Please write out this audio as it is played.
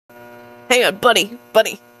hang on, Bunnie,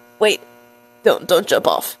 wait. Don't jump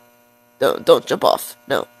off. Don't jump off.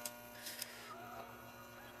 No.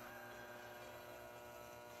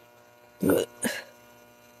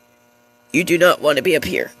 You do not want to be up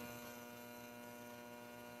here.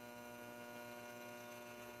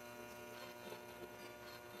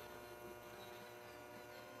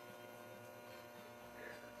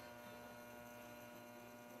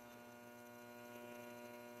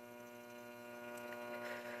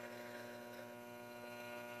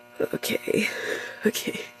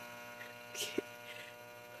 Okay.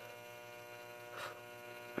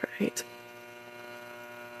 Alright.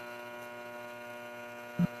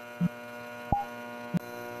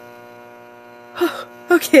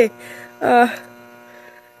 Okay,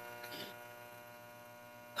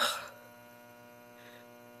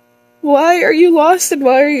 why are you lost and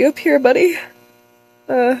why are you up here, buddy?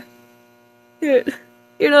 You're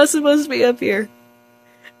not supposed to be up here.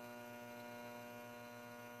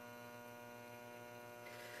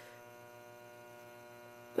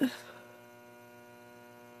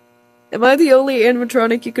 Am I the only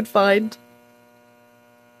animatronic you could find?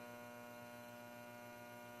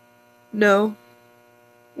 No.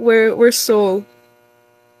 Where's Soul?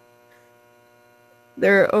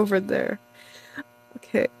 They're over there.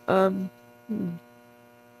 Okay, do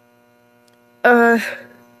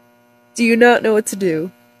you not know what to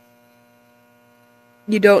do?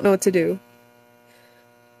 You don't know what to do.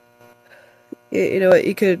 You know what,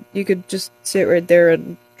 you could just sit right there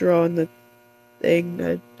and draw on the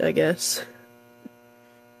thing, I guess.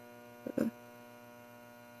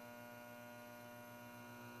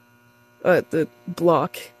 The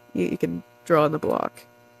block. You can draw on the block.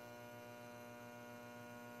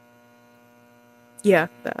 Yeah,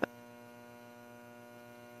 that.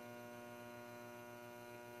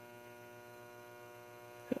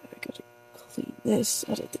 I gotta clean this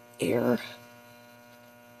out of the air.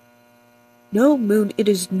 No, Moon, it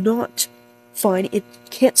is not fine. It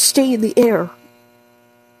can't stay in the air.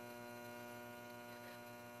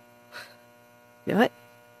 You know what?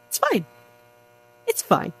 It's fine. It's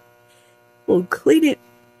fine. We'll clean it.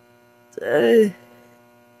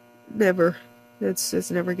 Never.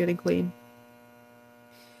 It's never getting clean.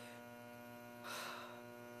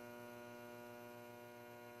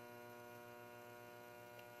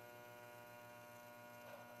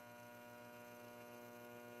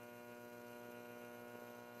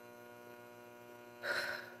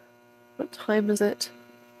 What time is it?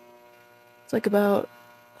 It's like about...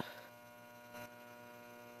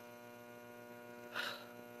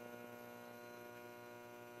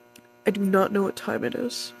 I do not know what time it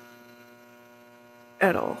is.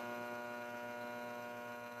 At all.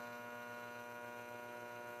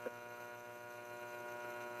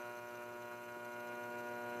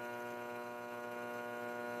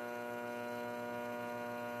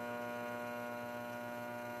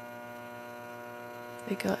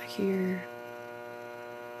 They got here...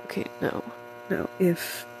 Okay, no. No,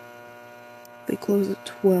 if they close at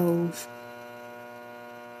 12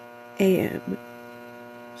 a.m.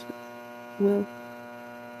 Well,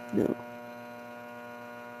 no.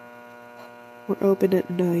 We're open at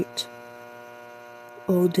night.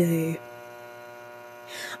 All day.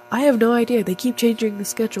 I have no idea. They keep changing the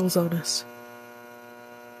schedules on us.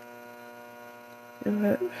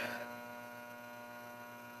 No.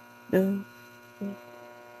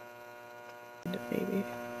 Maybe.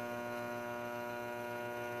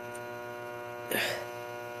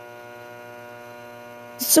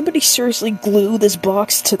 Did somebody seriously glue this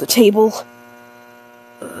box to the table?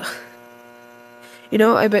 Ugh. You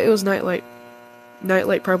know, I bet it was Nightlight.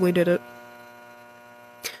 Nightlight probably did it.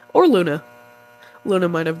 Or Luna. Luna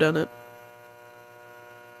might have done it.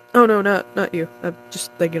 Oh no, not you. I'm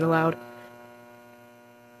just thinking aloud.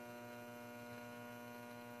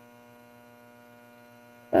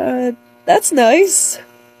 That's nice.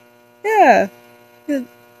 Yeah.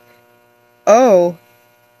 Oh.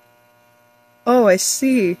 Oh, I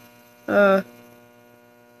see. Are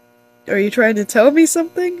you trying to tell me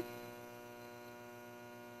something?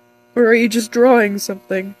 Or are you just drawing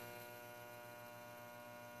something?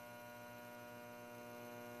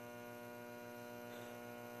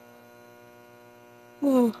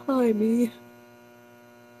 Oh, hi, me.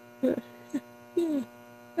 Yeah,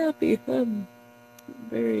 happy. I'm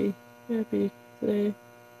very happy today.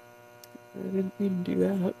 I didn't mean to do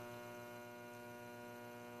that.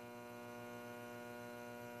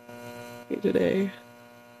 Today.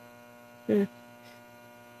 Yeah.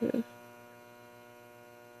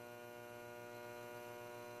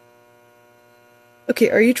 Okay,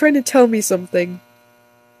 are you trying to tell me something?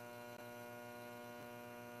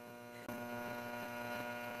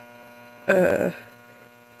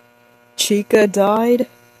 Chica died?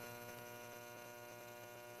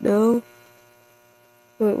 No?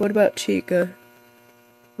 What about Chica?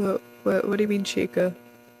 What do you mean Chica?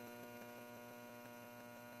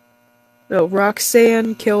 No,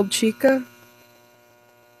 Roxanne killed Chica?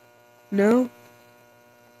 No?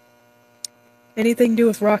 Anything to do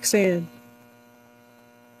with Roxanne?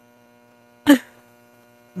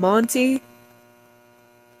 Monty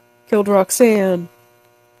killed Roxanne.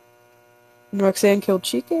 And Roxanne killed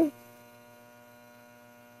Chica?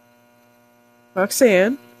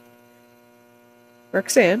 Roxanne?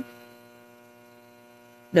 Roxanne?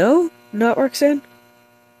 No? Not Roxanne?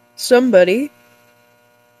 Somebody?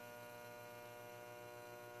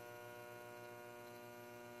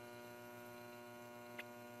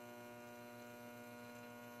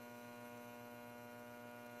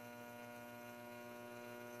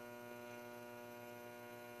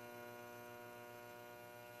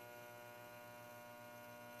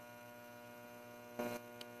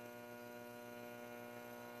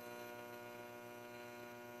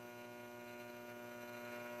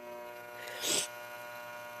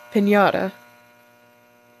 Pinata.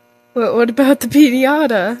 What about the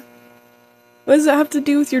pinata? What does that have to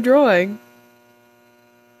do with your drawing?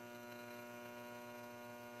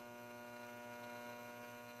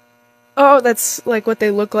 Oh, that's like what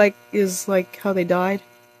they look like is like how they died?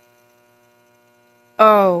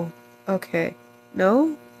 Oh, okay.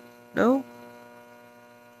 No? No?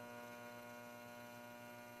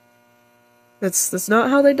 That's not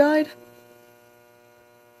how they died?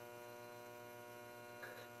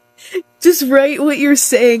 Just write what you're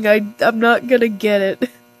saying, I'm not gonna get it.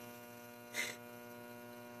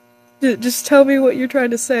 Just tell me what you're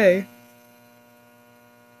trying to say.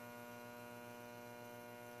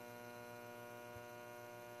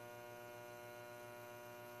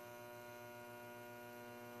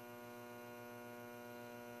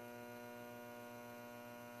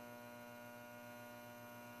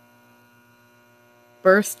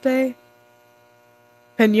 Birthday?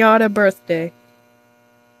 Pinata birthday.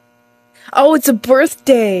 Oh, it's a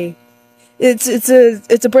birthday! It's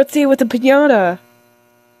a birthday with a pinata!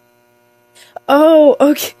 Oh,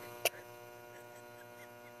 okay.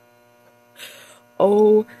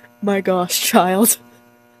 Oh my gosh, child.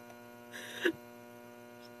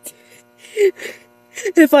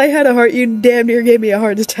 If I had a heart, you damn near gave me a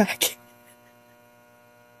heart attack.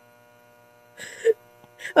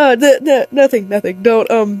 Nothing.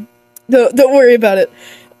 Don't worry about it.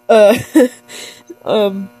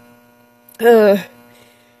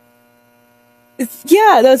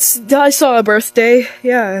 Yeah, I saw a birthday.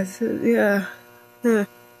 Yeah.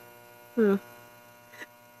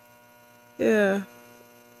 Yeah.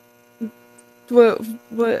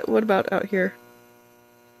 What about out here?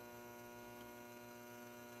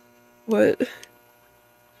 What?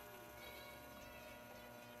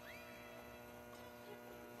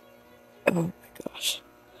 Oh my gosh.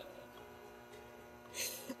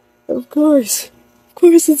 Of course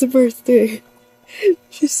it's a birthday.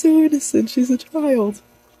 She's so innocent, she's a child.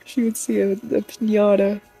 She would see a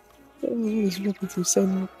pinata. Oh, what is wrong with you,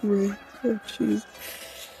 Sunray? Oh, jeez.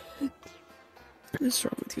 What is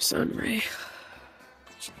wrong with you, Sunray?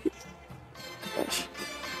 Jeez. Gosh.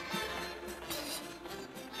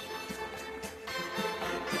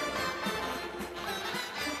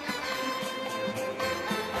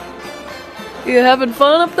 You having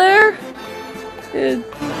fun up there? You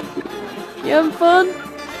having fun?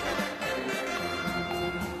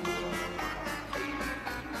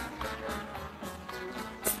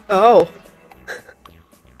 Oh.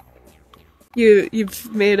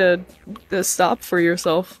 You've made a stop for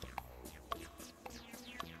yourself.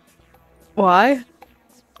 Why?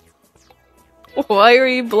 Why are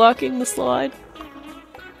you blocking the slide?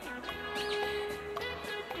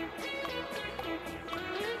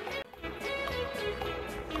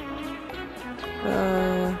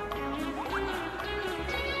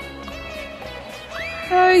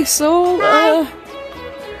 Hey, so,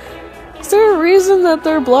 is there a reason that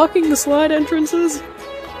they're blocking the slide entrances?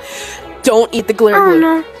 Don't eat the glitter glue.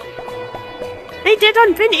 No. They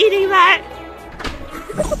didn't been eating that!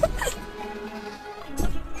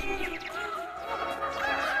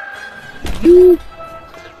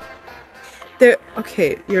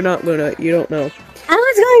 Okay, you're not Luna, you don't know. I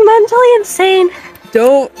was going mentally insane.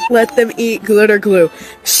 Don't let them eat glitter glue.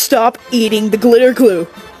 Stop eating the glitter glue.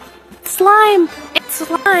 Slime. It's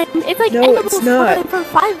slime. It's like no, edible it's not. slime from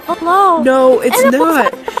Five Below. No, it's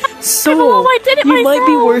not. Soul, I did it you myself. might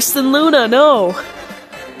be worse than Luna. No.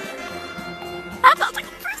 That sounds like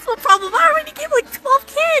a personal problem. I already gave like 12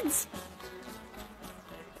 kids.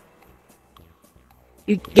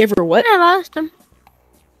 You gave her what? I lost them.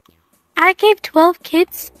 I gave 12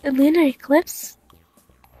 kids a Lunar Eclipse.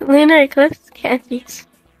 Lunar Eclipse candies.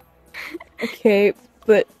 Okay,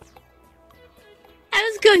 but... I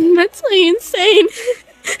was going mentally insane.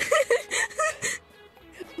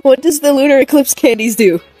 What does the Lunar Eclipse candies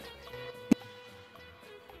do?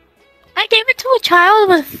 I gave it to a child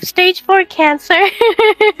with stage 4 cancer.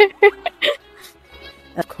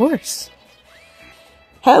 Of course.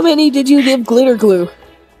 How many did you give glitter glue?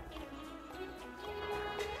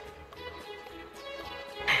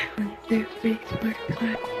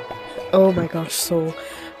 Oh my gosh, Soul.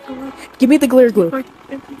 Give me the glitter glue.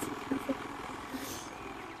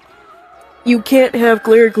 You can't have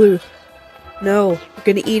glitter glue. No, I'm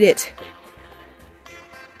gonna eat it.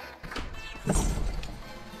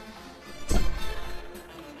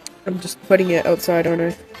 I'm just putting it outside, aren't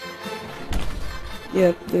I?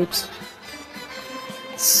 Yeah, oops.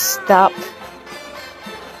 Stop.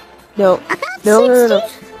 No. No.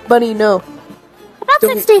 Bunnie, no. About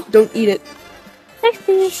 60. Don't eat it.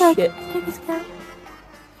 60 is like... Shit. Take this count.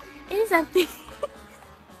 It is empty.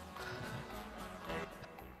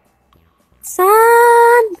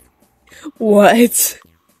 Son! What?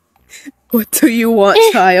 What do you want,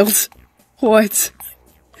 child? What?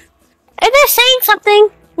 And they're saying something.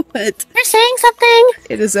 What? They're saying something.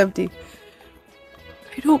 It is empty.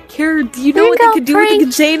 I don't care. Do you know what they could do with the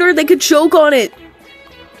container? They could choke on it.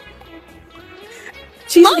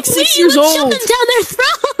 She's like 6 years old. Shove them down their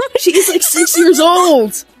throat. She's like 6 years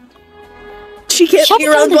old. She can't be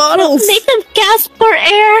around bottles. Make them gasp for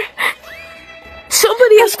air.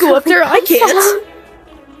 Somebody has to go up there. I can't.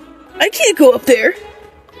 I can't go up there.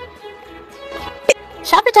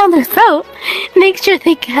 Shove it down their throat. Make sure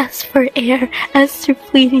they gasp for air as they're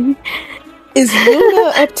bleeding. Is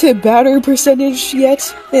Luna up to batter percentage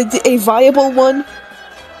yet? A viable one?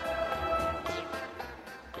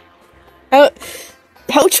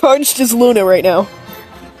 How charged is Luna right now?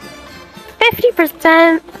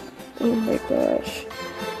 50%. Oh my gosh.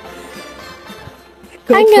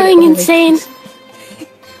 I'm going insane.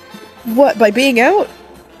 What, by being out?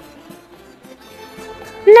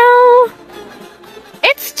 No.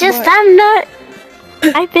 It's just I'm not...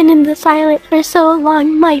 I've been in the silent for so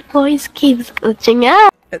long, my voice keeps glitching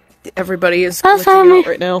out. Everybody is glitching out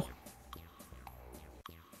right now.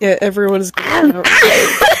 Yeah, everyone is glitching out.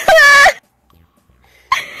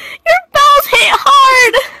 Your balls hit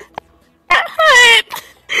hard! That hurt!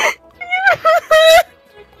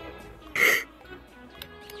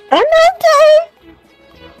 I'm not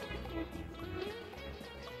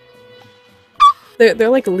done! They're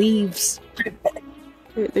like leaves.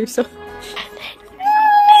 They're so...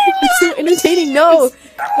 It's so entertaining. No,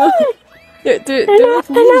 they're not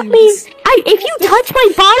leaves. If you touch my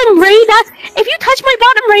bottom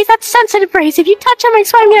ray, that's sensitive rays. If you touch them, I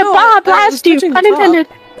swear I'm gonna blast you. Unintended.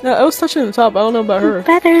 No, I was touching the top. I don't know about her.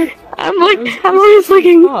 Better. I'm always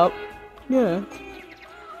looking. Top. Yeah.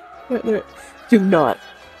 Do not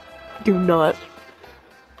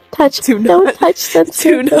touch. Do Don't not. touch them.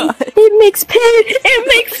 Do not. It makes pain. It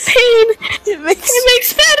makes pain. It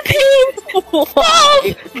makes bad pain.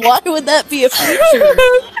 Why? Why would that be a feature?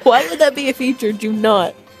 Why would that be a feature? Do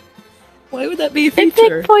not. Why would that be a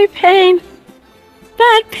feature? Big boy pain.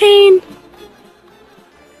 Bad pain.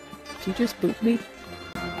 Did you just boot me?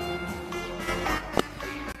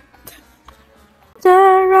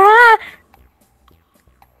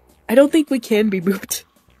 I don't think we can be booped.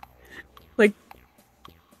 Like,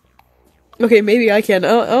 okay, maybe I can.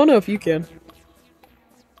 I don't know if you can.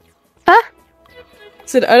 Huh?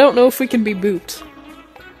 Said I don't know if we can be booped.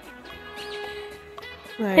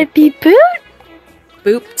 It'd be boot?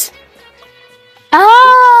 Booped.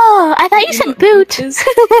 Oh, I thought you said boot.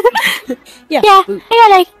 Yeah. Yeah. Boot.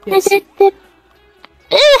 I got Yes.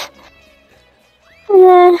 And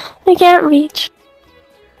then I can't reach.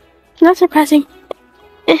 Not surprising.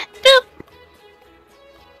 Boop.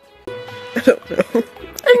 I don't know.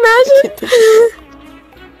 Imagine.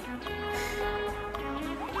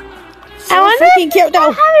 I wonder freaking cute now.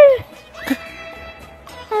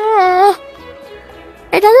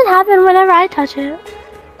 It doesn't happen whenever I touch it.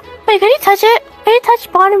 Wait, can you touch it? Can you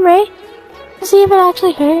touch bottom ray? To see if it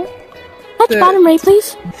actually hurt? Touch bottom ray,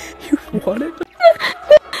 please. You want it?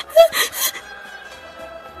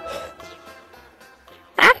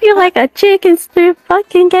 I feel like a chicken strip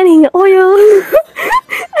fucking getting oil. I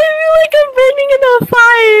feel like I'm burning in a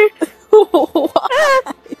fire.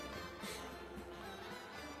 Why?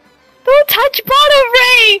 Don't touch bottom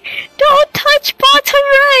ray! Don't touch bottom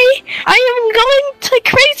ray! I am going to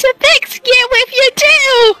crucifix you if you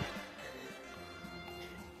do!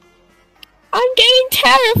 I'm getting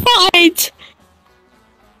terrified!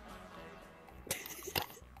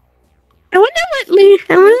 I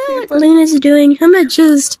wonder what Luna's doing. I'm gonna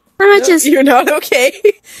just. You're not okay.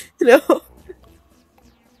 No.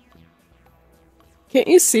 Can't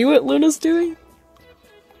you see what Luna's doing?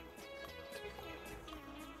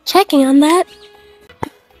 Checking on that.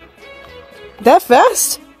 That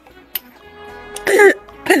fast?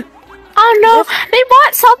 Oh no, they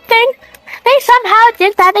bought something. They somehow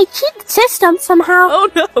did that. They cheated the system somehow. Oh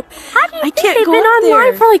no. How do you think can't they've go been up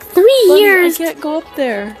online there. for like 3 Bunnie, years? I can't go up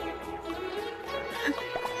there.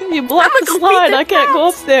 You blocked the gonna slide. beat I can't go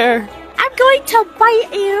up there. I'm going to bite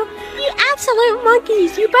you. You absolute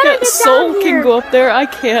monkeys. You better Yeah, get Soul down can here. go up there. I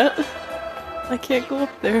can't. I can't go up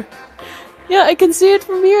there. Yeah, I can see it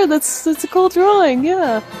from here. That's a cool drawing.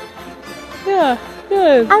 Yeah. Yeah.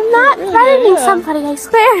 Good. I'm not Really threatening good, yeah. somebody, I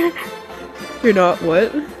swear. You're not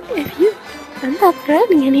what? I'm not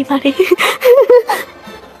threatening anybody.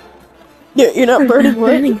 You're not burning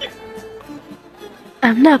what?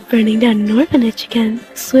 I'm not burning down an orphanage again,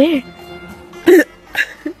 I swear.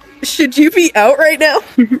 Should you be out right now?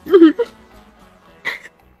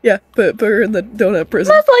 Yeah, put her in the donut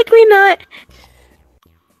prison. Most likely not.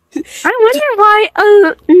 I wonder why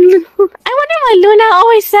Luna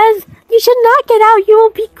always says, you should not get out, you will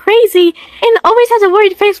be crazy, and always has a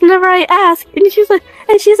worried face whenever I ask, and she's like,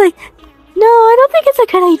 no, I don't think it's a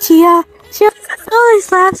good idea. She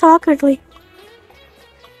always laughs awkwardly.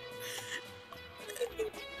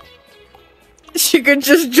 She could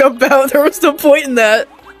just jump out. There was no point in that.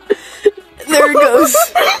 There it goes.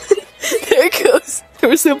 There it goes. There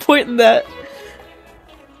was no point in that.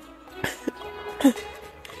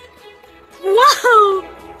 Whoa!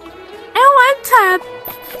 I want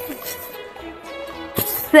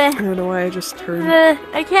I don't know why I just turned.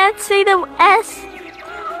 I can't say the S.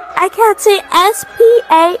 I can't say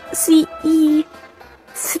S-P-A-C-E.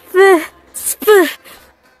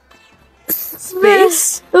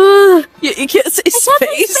 Space? Ugh. You can't say I can't say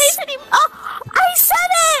space? space anymore. Oh, I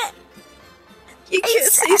said it! You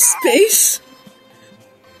can't say space?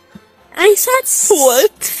 I said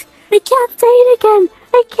What? I can't say it again.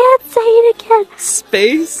 I can't say it again.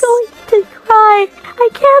 Space? I'm going to cry. I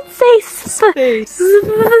can't say Space.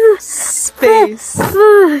 Space.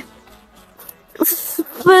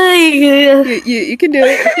 You can do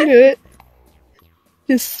it. You can do it.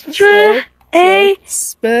 Just Space.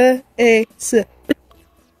 space.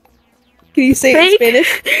 Can you say it in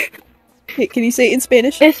Spanish? Hey, can you say it in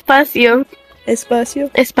Spanish? Espacio. Espacio.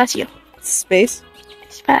 Espacio. Space.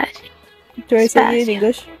 Espacio. Do I say it in Espacio.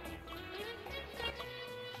 English?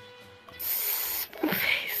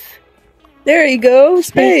 There you go.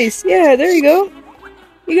 Space. Yeah, there you go.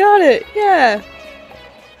 You got it. Yeah.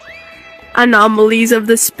 Anomalies of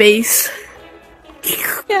the space.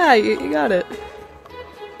 Yeah, you got it.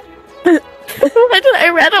 Why did I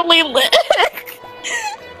randomly lick?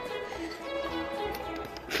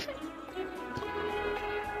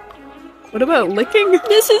 What about licking?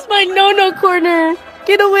 This is my no-no corner.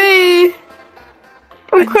 Get away.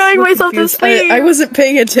 I'm crying so myself to confused. sleep. I wasn't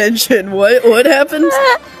paying attention. What happened?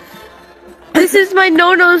 This is my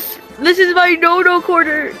no-no. This is my no-no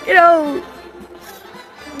corner. Get out.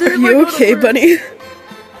 Are you okay, Bunnie?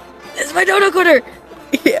 This is my no-no corner.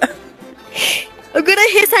 Yeah. I'm gonna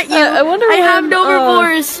hiss at you. I wonder I when, have no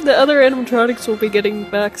remorse. The other animatronics will be getting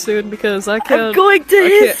back soon because I can't. I'm going to I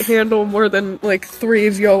hiss. can't handle more than like 3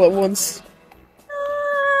 of y'all at once.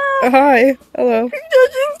 Hi. Hello.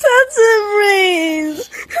 Touching tats and rays.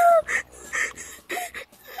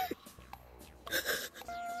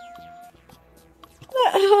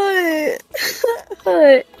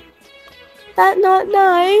 That That not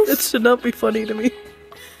nice. That should not be funny to me.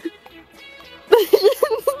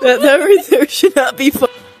 that right there should not be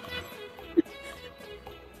funny.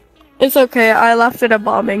 It's okay, I left it a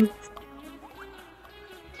bombing.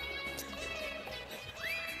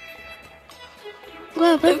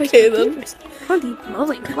 Well, Okay then. Holy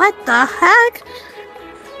moly, what the heck?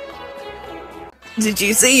 Did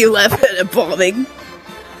you say you laugh at a bombing?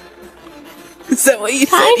 Is that what you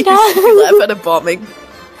said? Kinda. You laugh at a bombing?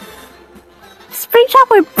 Springtrap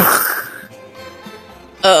went.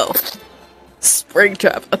 Oh.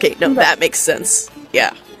 Springtrap. Okay, no, that makes sense.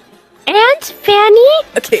 Yeah. And Fanny,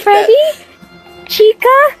 Okay, Freddy,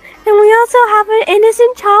 Chica, and we also have an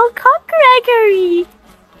innocent child called Gregory.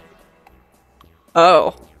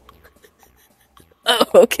 Oh. Oh,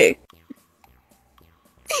 okay.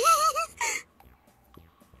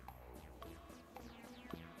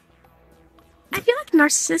 I feel like a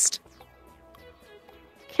narcissist.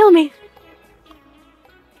 Kill me.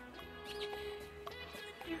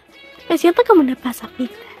 Me siento como una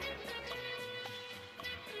pasapita.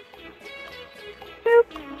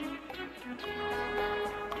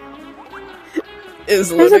 Is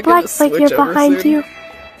There's Luna a black gonna switch figure over behind soon? you.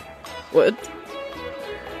 What?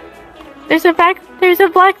 There's a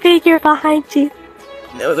black figure behind you.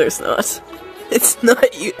 No, there's not. It's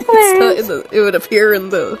not you. There It's not in is. the. It would appear in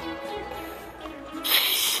the.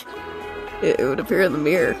 It would appear in the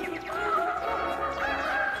mirror.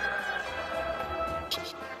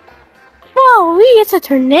 Whoa, it's a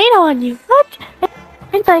tornado on you. What?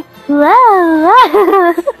 It's like,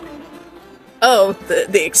 whoa. Oh,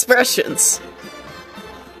 the expressions.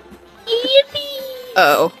 Yippee!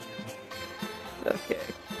 Oh. Okay.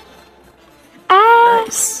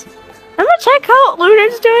 Nice. I'm gonna check how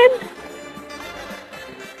Lunar's doing.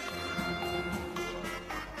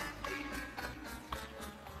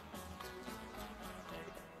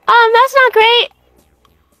 That's not great.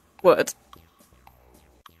 What?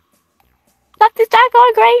 Something's not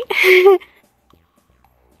going great.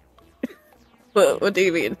 What do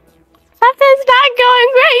you mean? Something's not going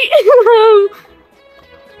great.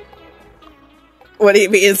 What do you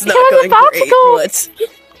mean it's not was going about to great? go- What?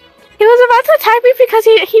 He was about to attack me because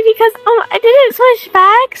because I didn't switch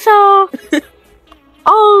back, so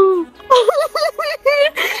I'm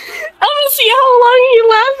gonna see how long he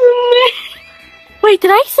lasts in there. Wait,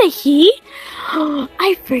 did I say he?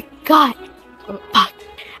 I forgot. Fuck.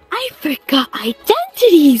 I forgot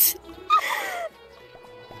identities.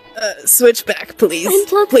 Switch back, please.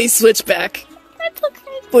 Until- Please switch back. That's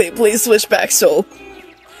okay. Please switch back, Soul.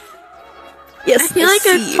 Yes, I feel like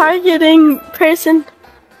see a targeting person.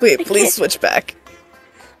 Wait, I please can't- switch back.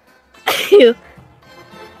 Ew.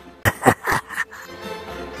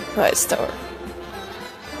 Hi, Star.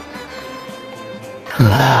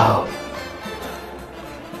 Hello.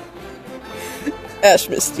 Ash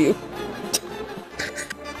missed you.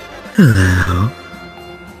 Hello.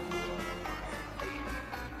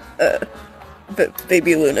 But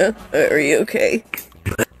baby Luna, are you okay?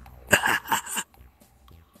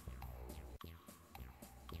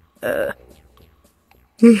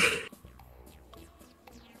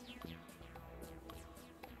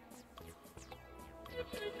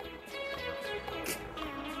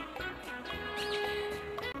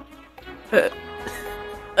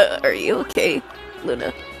 Are you okay,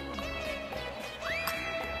 Luna?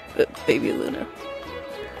 Baby Luna.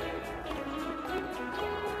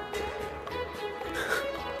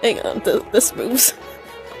 Hang on, this moves.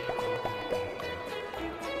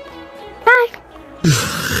 Hi.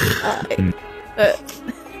 Hi.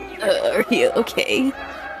 Are you okay?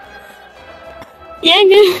 Yeah,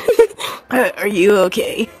 good. Are you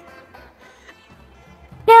okay?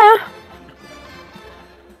 Yeah.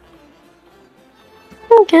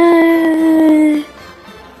 I'm good.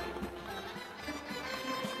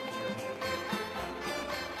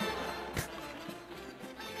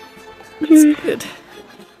 That's good.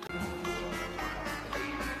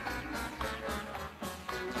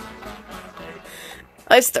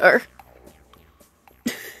 Hi, Star.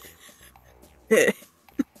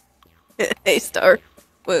 Hey, Star.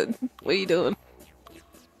 What are you doing?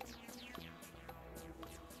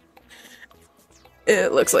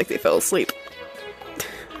 It looks like they fell asleep.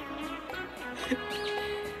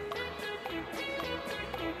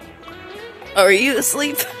 Are you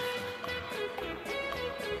asleep?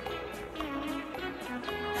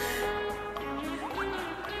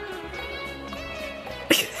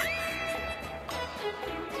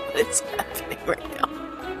 What's happening right now?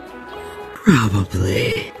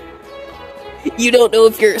 Probably. You don't know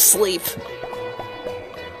if you're asleep.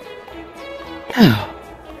 Oh.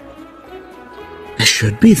 I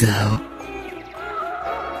should be, though.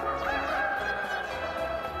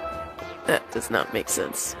 That does not make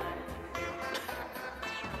sense.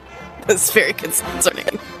 That's very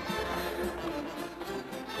concerning.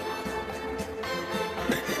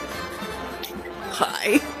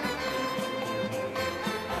 Hi.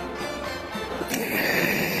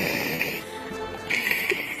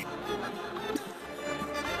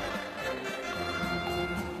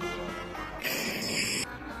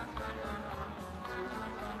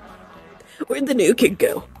 Where'd the new kid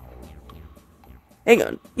go? Hang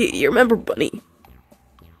on, you remember Bunnie?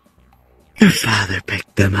 Your father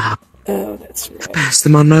picked them up. Oh, that's right. Passed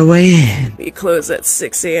them on my way in. We close at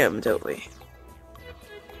 6 AM, don't we?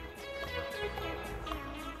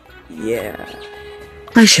 Yeah.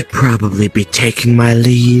 I should probably be taking my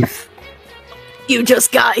leave. You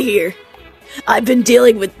just got here. I've been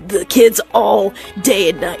dealing with the kids all day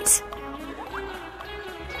and night.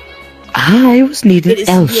 I was It needed is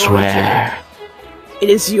your elsewhere. It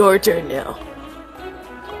is your turn now.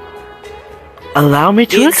 Allow me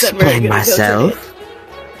to Me and Sunray are explain gonna go myself.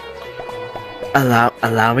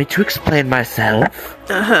 Allow me to explain myself.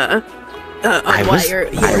 Uh-huh. On I why was- you're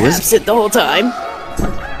I was- absent the whole time.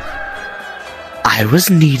 I was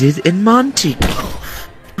needed in Monty Golf.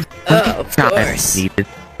 Of course. Needed.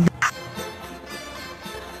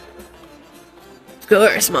 Of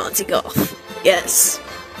course, Monty Golf. Yes.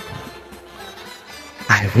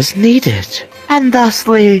 I was needed, and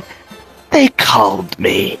thusly, they called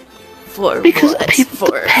me. Because people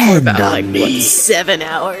depend about, on like, me. what, 7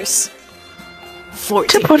 hours?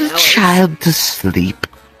 14 To put a hours. child to sleep.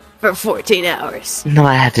 For 14 hours. No,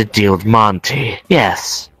 I had to deal with Monty.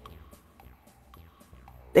 Yes.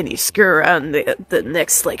 Then you screw around the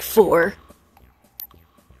next, like, 4.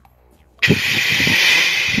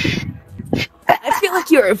 I feel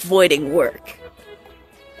like you're avoiding work.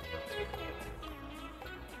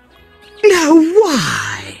 Now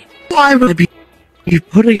why? Why would I be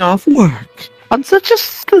putting off work on such a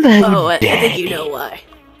slow Oh, I day? think you know why.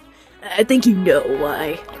 I think you know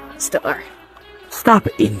why, Star. Stop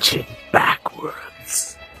inching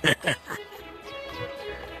backwards.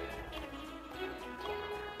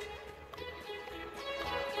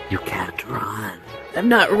 You can't run. I'm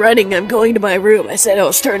not running, I'm going to my room. I said I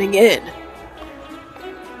was turning in.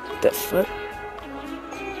 The fuck?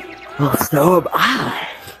 Well, so am I.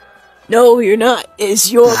 No, you're not.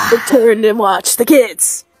 It's your turn to watch the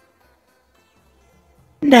kids.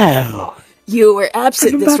 No. You were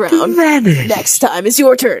absent I'm this about to round. vanish. Next time is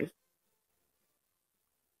your turn.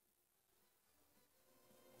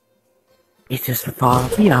 It is far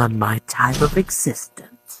beyond my time of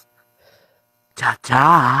existence.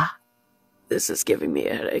 Ta-ta. This is giving me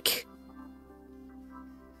a headache.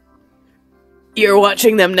 You're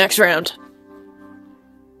watching them next round.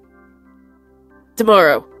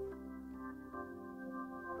 Tomorrow.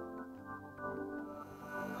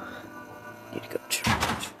 Need to go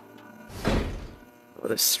charge. Oh,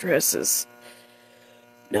 the stress is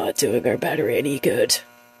not doing our battery any good.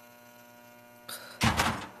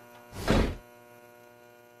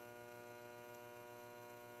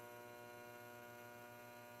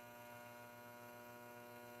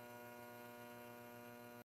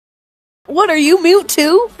 What are you mute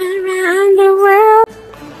to? Around the world.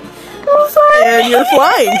 And you're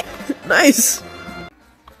flying. Nice.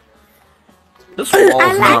 This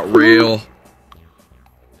wall's not real.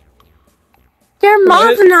 Your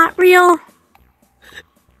mom's What? not real.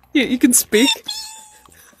 You can speak?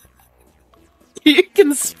 You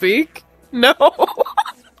can speak? No.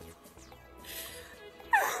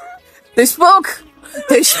 They spoke.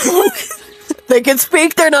 They spoke. They can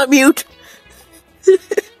speak, they're not mute.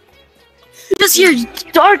 Just your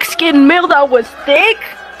dark skin male that was thick?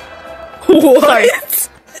 What?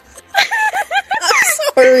 I'm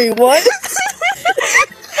sorry, what?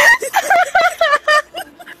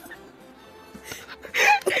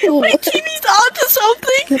 He's onto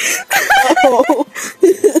something! Oh.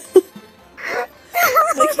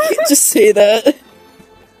 Like, you can just say that.